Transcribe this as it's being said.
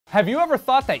Have you ever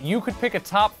thought that you could pick a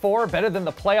top 4 better than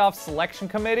the playoff selection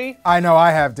committee? I know I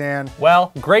have, Dan.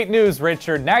 Well, great news,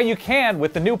 Richard. Now you can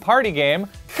with the new party game,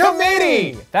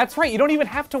 Committee! That's right, you don't even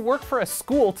have to work for a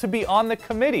school to be on the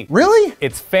committee. Really?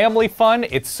 It's family fun,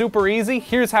 it's super easy.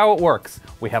 Here's how it works.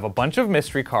 We have a bunch of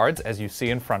mystery cards, as you see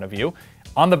in front of you.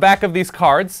 On the back of these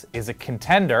cards is a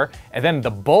contender, and then the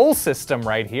bowl system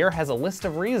right here has a list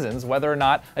of reasons whether or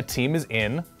not a team is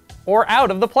in or out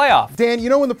of the playoff. Dan, you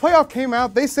know, when the playoff came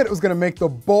out, they said it was going to make the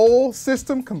bowl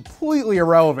system completely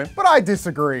irrelevant, but I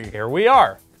disagree. Here we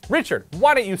are. Richard,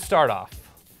 why don't you start off?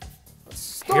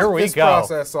 Here we go.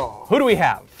 Process off. Who do we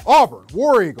have? Auburn,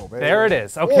 War Eagle, baby. There it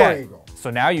is. Okay. War Eagle.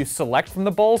 So now you select from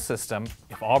the bowl system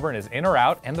if Auburn is in or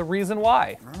out and the reason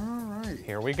why. All right.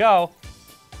 Here we go.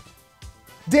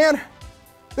 Dan,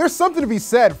 there's something to be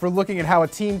said for looking at how a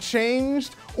team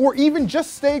changed or even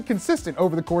just stayed consistent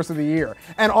over the course of the year.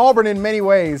 And Auburn, in many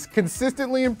ways,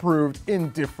 consistently improved in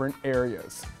different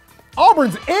areas.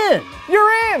 Auburn's in!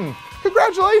 You're in!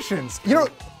 Congratulations! You know,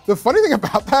 the funny thing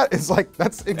about that is, like,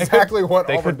 that's exactly what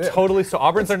Auburn did. Totally. So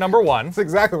Auburn's our number 1. That's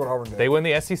exactly what Auburn did. They win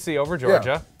the SEC over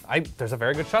Georgia. Yeah. There's a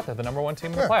very good shot they're the number 1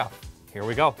 team in the playoff. Here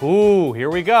we go. Ooh, here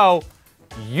we go.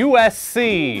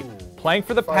 USC playing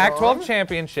for the Pac-12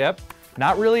 championship.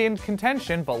 Not really in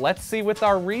contention, but let's see with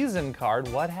our reason card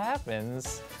what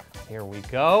happens. Here we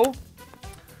go.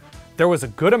 There was a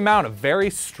good amount of very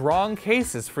strong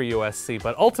cases for USC,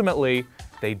 but ultimately,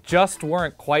 they just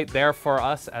weren't quite there for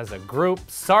us as a group.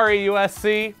 Sorry,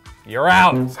 USC, you're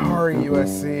out. Sorry,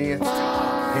 USC.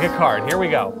 It's Pick a card, here we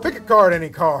go. Pick a card, any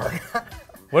card.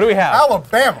 What do we have?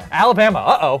 Alabama. Alabama,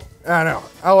 uh-oh. I know,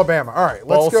 Alabama. All right,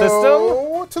 let's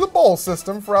go to the bowl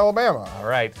system for Alabama. All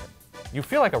right. You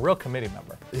feel like a real committee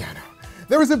member. Yeah, I know.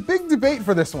 There was a big debate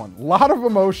for this one. A lot of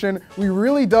emotion. We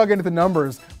really dug into the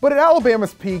numbers. But at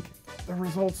Alabama's peak, the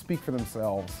results speak for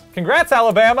themselves. Congrats,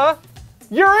 Alabama.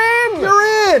 You're in!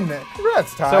 You're in!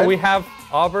 Congrats, Ty. So we have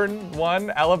Auburn 1,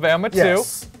 Alabama 2.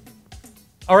 Yes.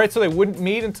 All right, so they wouldn't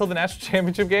meet until the national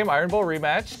championship game, Iron Bowl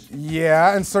rematch.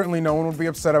 Yeah, and certainly no one would be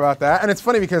upset about that. And it's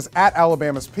funny because at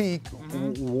Alabama's peak,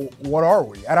 what are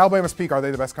we? At Alabama's peak, are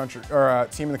they the best country or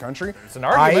team in the country? It's an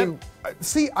argument.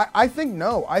 I think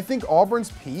no. I think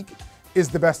Auburn's peak is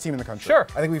the best team in the country. Sure.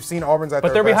 I think we've seen Auburn's at But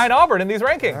their they're best. behind Auburn in these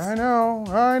rankings.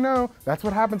 I know. That's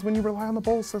what happens when you rely on the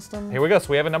bowl system. Here we go. So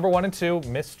we have a number 1 and 2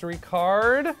 mystery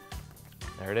card.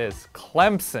 There it is.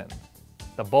 Clemson.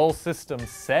 The bowl system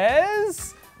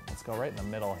says, let's go right in the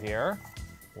middle here.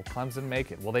 Will Clemson make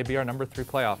it? Will they be our number 3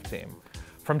 playoff team?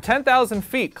 From 10,000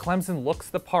 feet, Clemson looks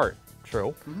the part.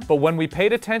 True. But when we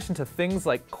paid attention to things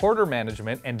like quarter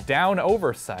management and down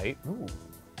oversight,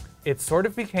 it sort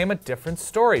of became a different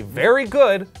story. Very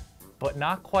good, but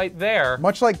not quite there.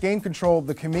 Much like game control,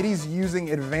 the committee's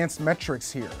using advanced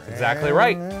metrics here. Exactly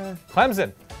right.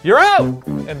 Clemson, you're out!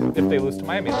 And if they lose to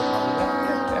Miami, they're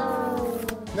probably dead.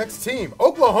 Next team,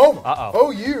 Oklahoma.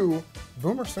 Uh-oh. OU,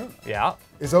 Boomer Sooner. Yeah.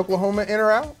 Is Oklahoma in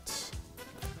or out?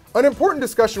 An important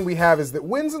discussion we have is that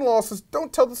wins and losses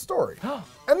don't tell the story.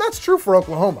 And that's true for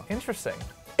Oklahoma. Interesting.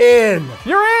 In.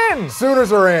 You're in!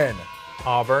 Sooners are in.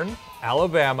 Auburn,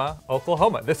 Alabama,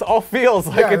 Oklahoma. This all feels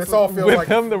like it's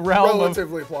within the realm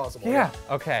relatively plausible. Yeah.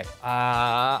 Okay.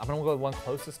 I'm gonna go with one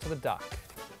closest to the duck.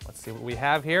 Let's see what we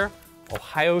have here.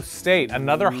 Ohio State,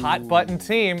 another hot button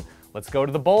team. Let's go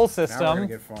to the bowl system. Now we're gonna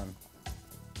get fun.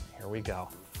 Here we go.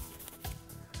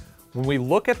 When we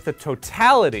look at the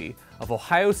totality of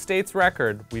Ohio State's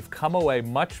record, we've come away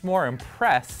much more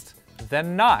impressed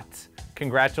than not.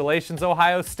 Congratulations,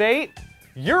 Ohio State.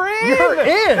 You're in! You're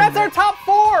in! That's our top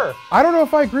 4! I don't know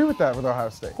if I agree with that with Ohio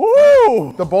State.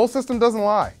 Woo! The bowl system doesn't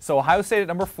lie. So Ohio State at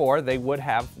number 4, they would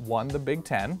have won the Big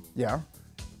Ten. Yeah.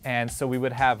 And so we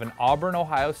would have an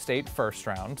Auburn-Ohio State first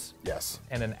round. Yes.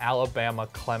 And an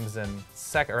Alabama-Clemson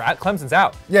second, or Clemson's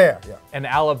out. Yeah. An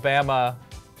Alabama,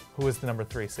 who was the number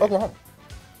 3 seed? Oklahoma.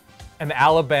 An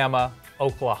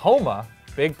Alabama-Oklahoma,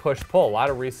 big push-pull. A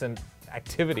lot of recent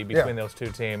activity between those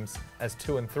two teams as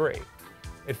 2 and 3.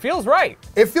 It feels right.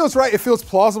 It feels right. It feels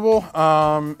plausible.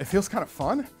 It feels kind of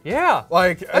fun. Yeah.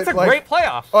 That's a like, great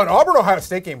playoff. An Auburn-Ohio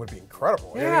State game would be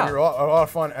incredible. Yeah. It would be a lot of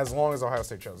fun as long as Ohio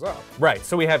State shows up. Right.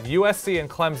 So we have USC and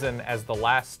Clemson as the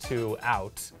last 2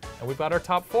 out, and we've got our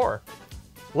top 4.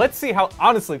 Let's see how,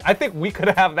 honestly, I think we could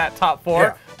have that top 4.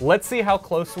 Yeah. Let's see how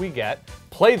close we get.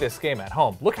 Play this game at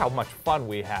home. Look how much fun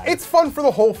we had. It's fun for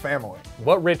the whole family.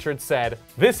 What Richard said.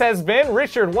 This has been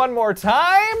Richard one more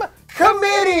time.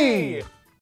 Committee!